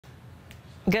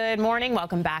Good morning.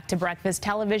 Welcome back to Breakfast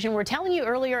Television. We're telling you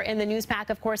earlier in the news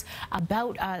pack, of course,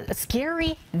 about a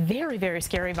scary, very, very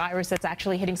scary virus that's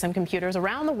actually hitting some computers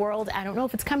around the world. I don't know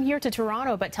if it's come here to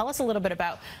Toronto, but tell us a little bit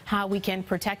about how we can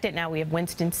protect it. Now we have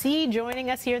Winston Sih joining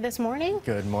us here this morning.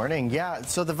 Good morning. Yeah,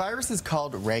 so the virus is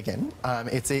called Regin.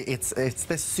 It's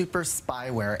this super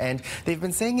spyware, and they've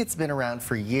been saying it's been around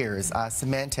for years.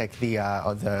 Symantec,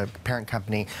 the parent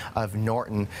company of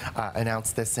Norton,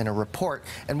 announced this in a report.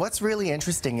 And what's really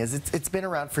interesting is it's been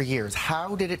around for years.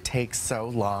 How did it take so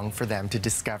long for them to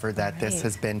discover that this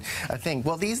has been a thing?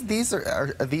 Well,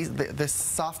 this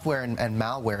software and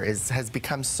malware has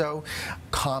become so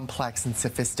complex and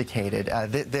sophisticated.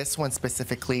 This one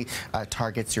specifically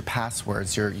targets your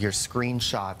passwords, your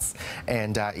screenshots,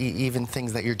 and even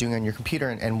things that you're doing on your computer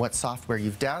and what software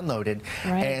you've downloaded.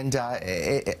 Right. And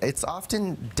it's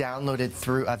often downloaded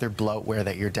through other bloatware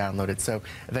that you've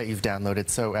downloaded.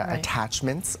 So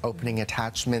attachments, opening attachments,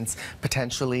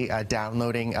 potentially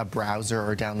downloading a browser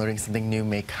or downloading something new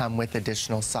may come with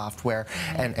additional software.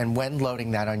 And when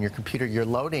loading that on your computer, you're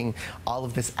loading all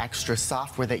of this extra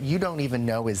software that you don't even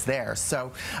know is there.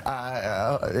 So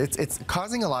it's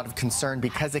causing a lot of concern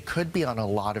because it could be on a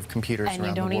lot of computers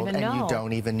around the world, and you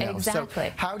don't even know. Exactly.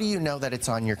 So how do you know that it's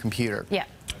on your computer? Yeah.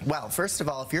 Well, first of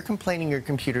all, if you're complaining your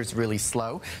computer's really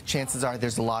slow, chances are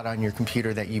there's a lot on your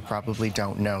computer that you probably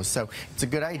don't know. So it's a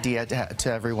good idea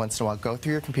to every once in a while go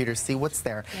through your computer, see what's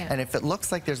there. Yeah. And if it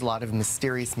looks like there's a lot of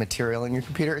mysterious material in your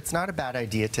computer, it's not a bad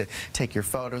idea to take your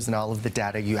photos and all of the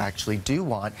data you actually do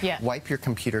want, wipe your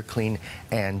computer clean,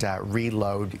 and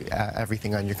reload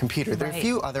everything on your computer. There are a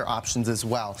few other options as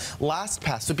well.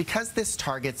 LastPass. So because this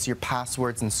targets your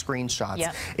passwords and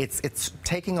screenshots, it's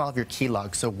taking all of your key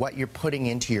logs, so what you're putting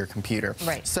into your computer.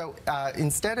 Right. So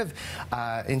instead of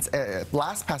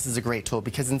LastPass is a great tool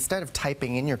because instead of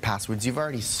typing in your passwords, you've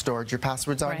already stored your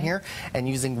passwords on here, and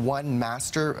using one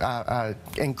master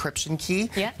encryption key,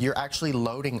 you're actually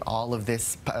loading all of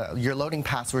this. You're loading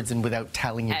passwords in without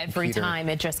telling your computer. Every time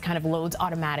it just kind of loads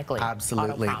automatically.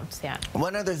 Absolutely. Auto-prompts,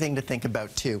 One other thing to think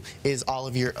about too is all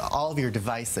of your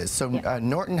devices. So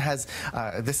Norton has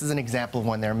this is an example of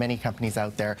one. There are many companies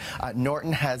out there.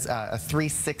 Norton has a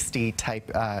 360 type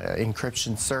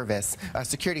encryption service,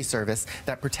 security service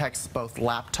that protects both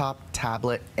laptop,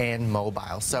 tablet, and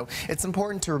mobile. So it's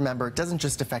important to remember it doesn't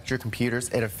just affect your computers,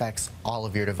 it affects all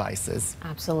of your devices.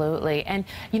 Absolutely. And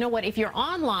you know what, if you're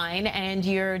online and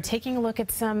you're taking a look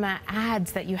at some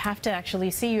ads that you have to actually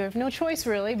see, you have no choice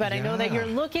really, but I know that you're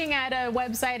looking at a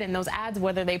website and those ads,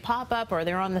 whether they pop up or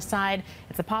they're on the side,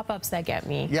 it's the pop-ups that get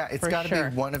me. Yeah, it's got to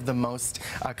be one of the most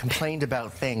complained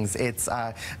about things. It's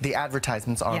the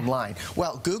advertisements online.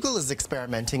 Well, Google is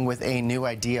experimenting with a new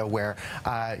idea where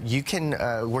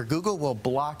where Google will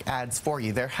block ads for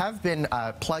you. There have been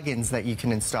plugins that you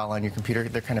can install on your computer.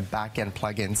 They're kind of back-end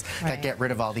plugins that get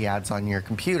rid of all the ads on your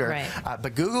computer.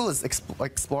 But Google is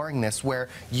exploring this where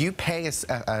you pay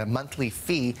a monthly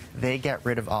fee, they get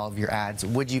rid of all of your ads.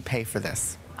 Would you pay for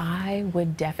this? I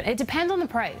would definitely. It depends on the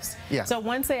price. Yeah. So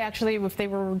once they actually, if they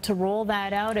were to roll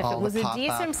that out, if it was a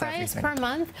decent price per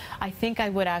month, I think I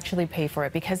would actually pay for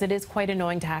it because it is quite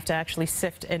annoying to have to actually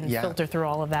sift and filter through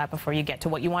all of that before you get to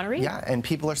what you want to read. Yeah, and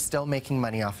people are still making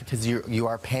money off it because you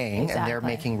are paying and they're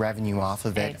making revenue off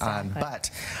of it.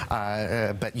 But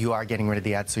you are getting rid of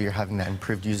the ads, so you're having that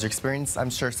improved user experience.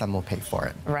 I'm sure some will pay for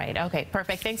it. Right. Okay.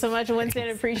 Perfect. Thanks so much, Winston.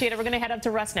 Appreciate it. We're going to head up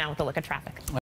to Russ now with a look at traffic.